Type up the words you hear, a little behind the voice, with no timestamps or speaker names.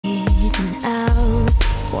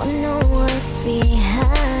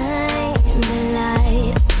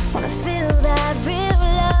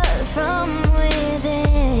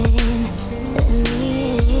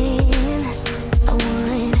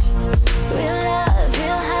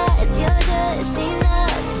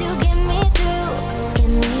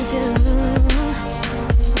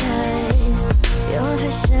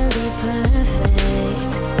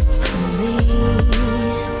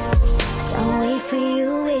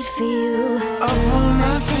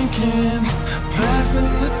thinking,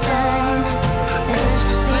 passing the time,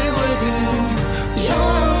 anxiously waiting. You're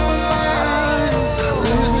on my mind,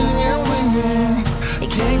 losing your winning. You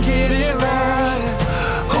can't get it right.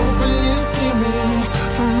 Hoping you see me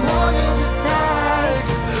for more than just night.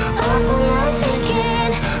 Up all night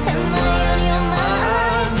thinking, am I on your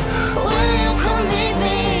mind? Will you come meet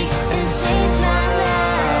me and change my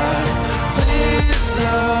life? This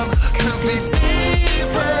love could be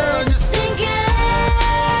deeper. Just thinking,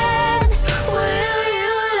 will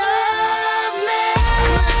you love me?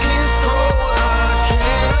 Click scroll, I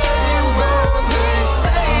can't let you go. They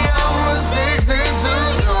say I'm addicted to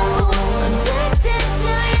you. Addicted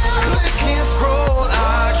to you. Click scroll,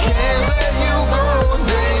 I can't let you go.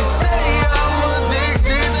 They say I'm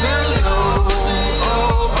addicted to you.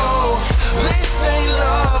 Oh, oh. This ain't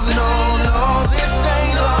love, no, no. This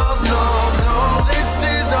ain't love, no, no. This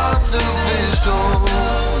is artificial.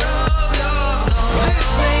 This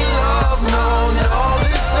ain't love, no, no.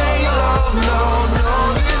 This ain't love, no, no.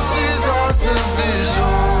 This is artificial.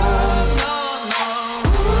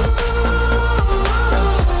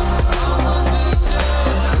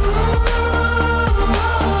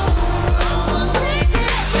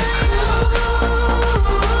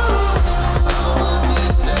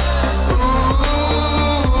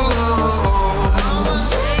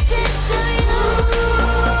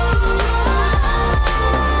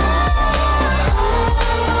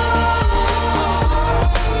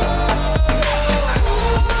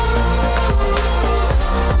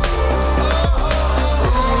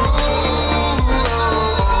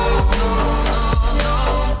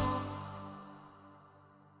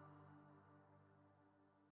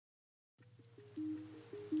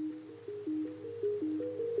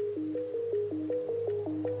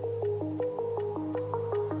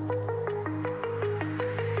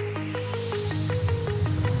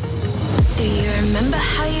 Do you remember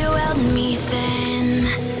how you held me then?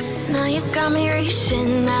 Now you got me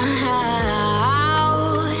reaching out.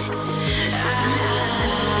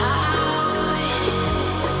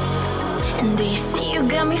 And do you see you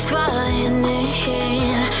got me falling in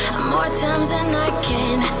more times than I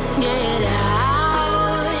can get out?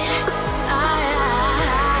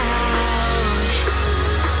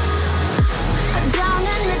 Down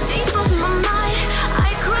in the deep of my mind, I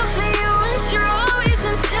crawl for you and you're always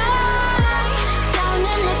inside. Down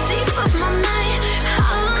in the deep of my mind,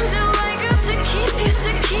 how long do I got to keep you,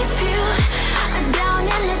 to keep you? Down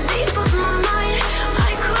in the deep of my mind,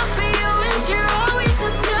 I crawl for you and you're always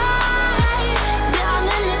inside. Down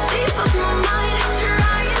in the deep of my mind,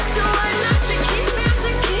 trying so hard not to keep you,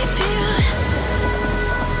 to keep you.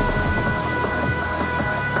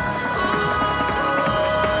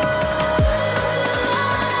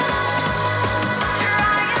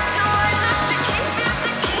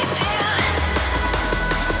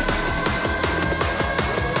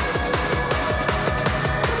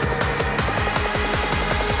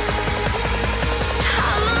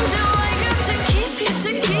 How long do I got to keep you,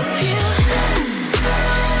 to keep you?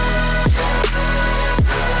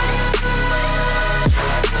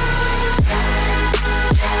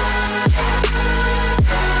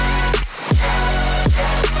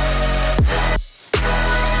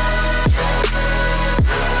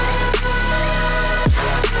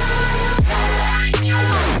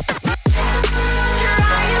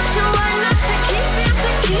 Trying so hard not to keep you,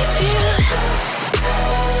 to keep you.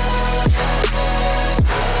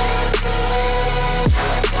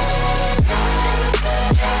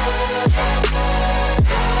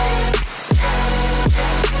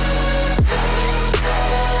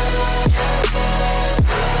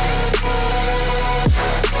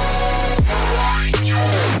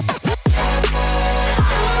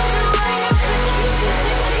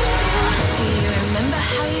 Do you remember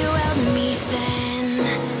how you held me then?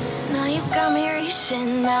 Now you got me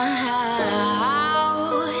reaching out.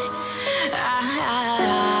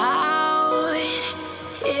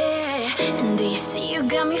 Yeah. And do you see you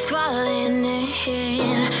got me falling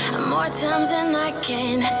in more times than I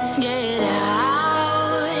can get out?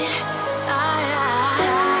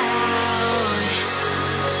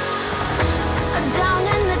 Down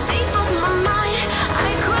in the deep of my mind,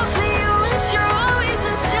 I crawl for you and you're always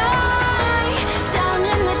inside. Down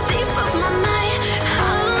in the deep of my mind,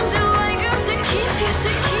 how long do I got to keep you,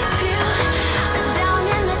 to keep you? Down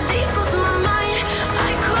in the deep of my mind,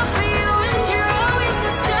 I crawl for you and you're always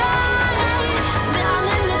inside. Down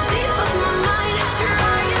in the deep of my mind,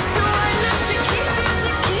 trying so hard not to keep you,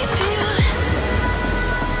 to keep you.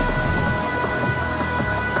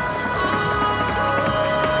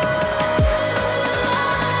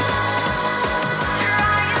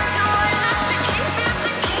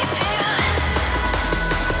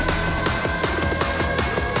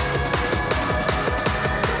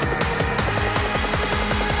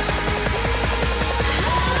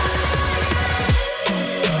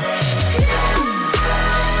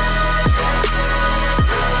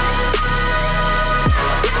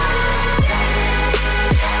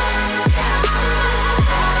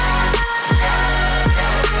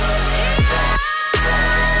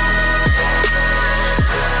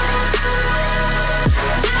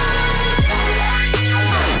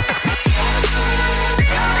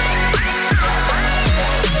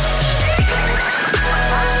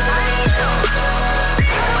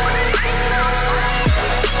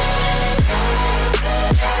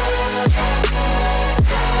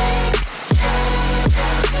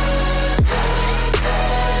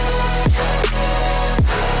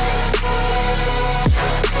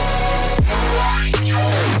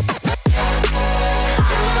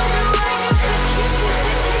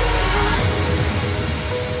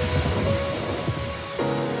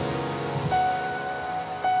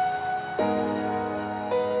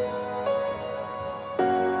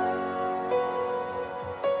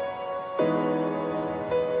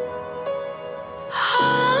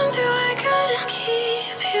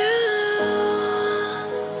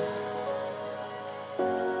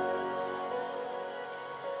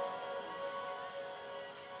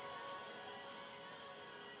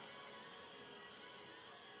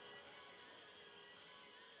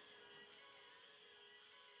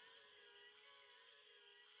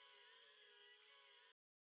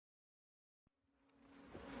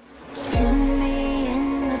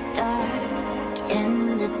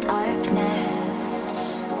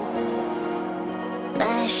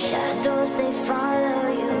 shadows, they follow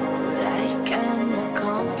you like an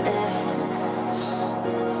accomplice.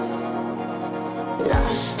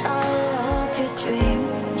 Lost all of your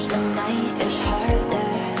dreams, the night is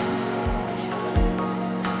harder.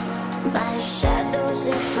 My shadows,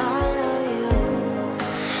 they follow you.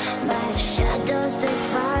 My shadows, they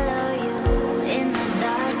follow you in the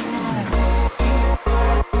darkness.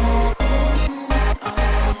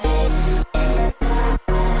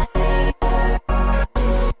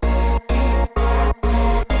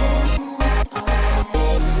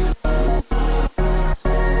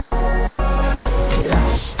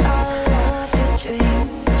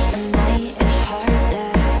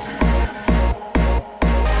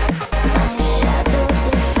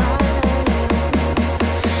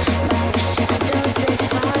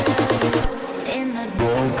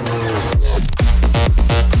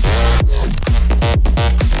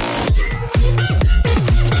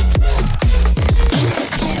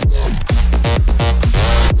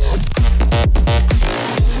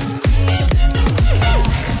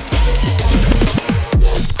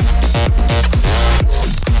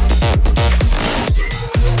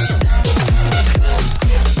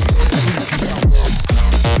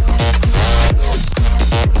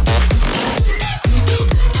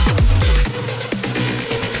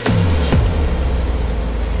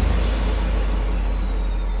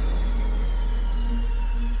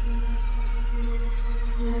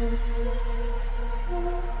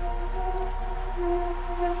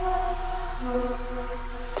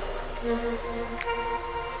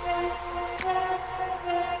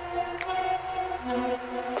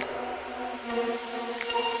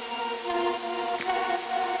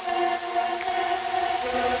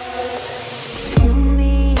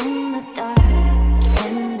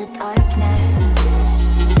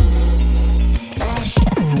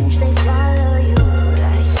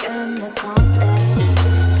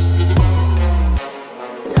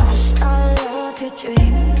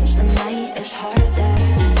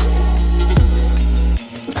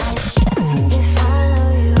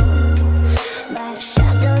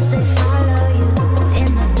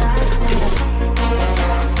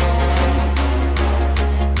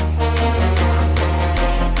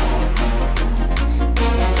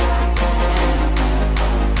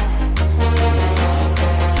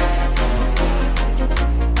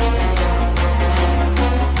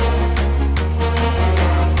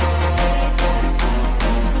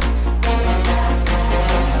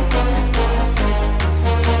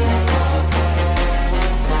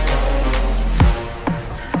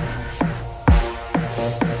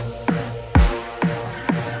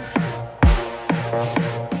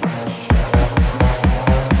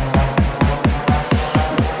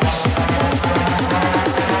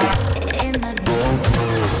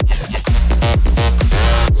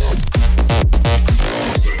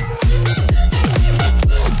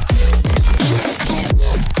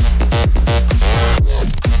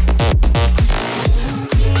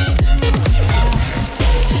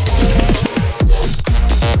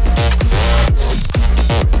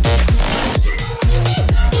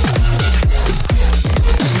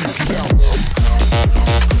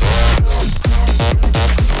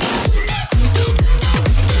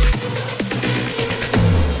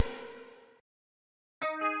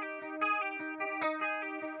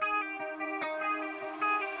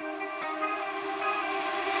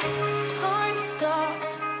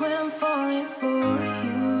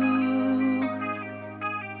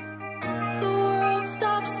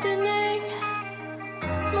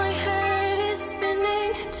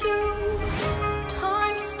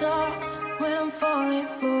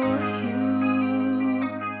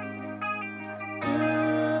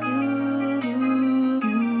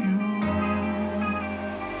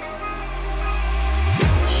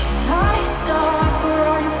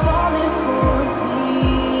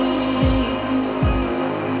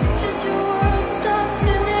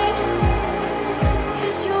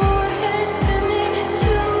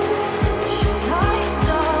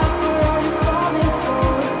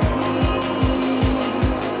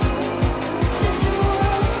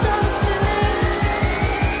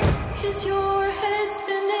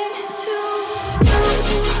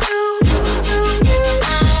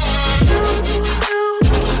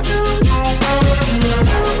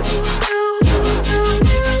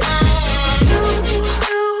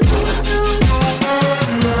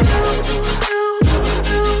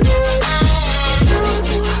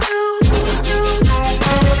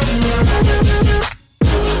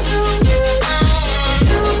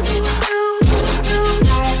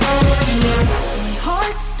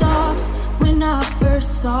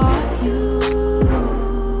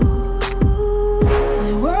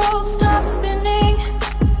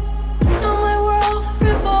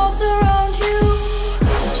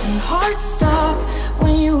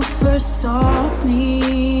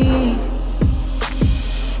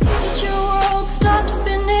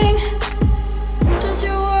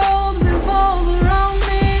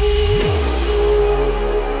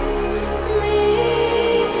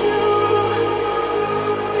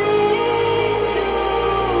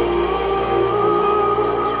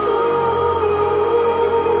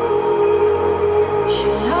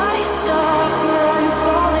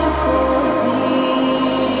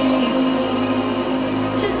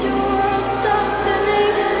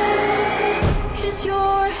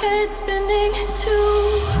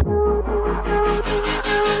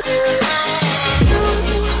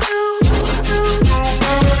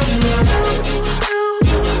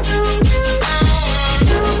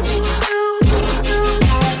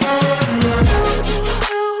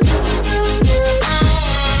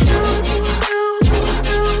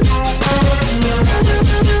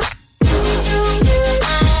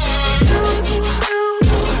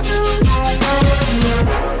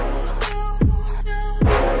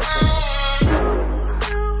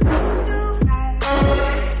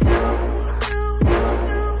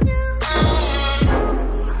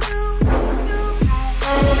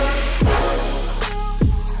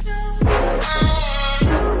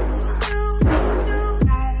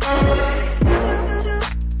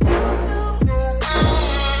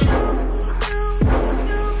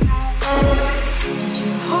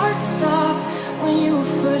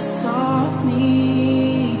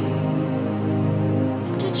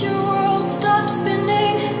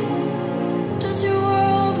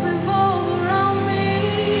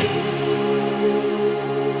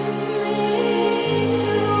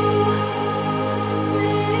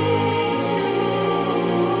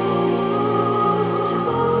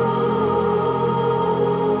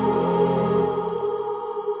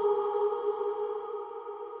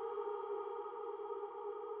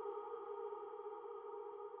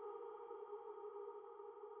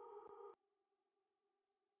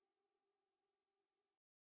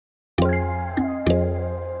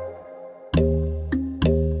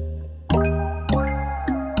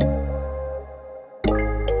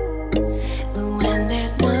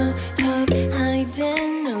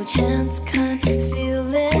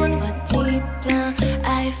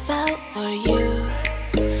 for you.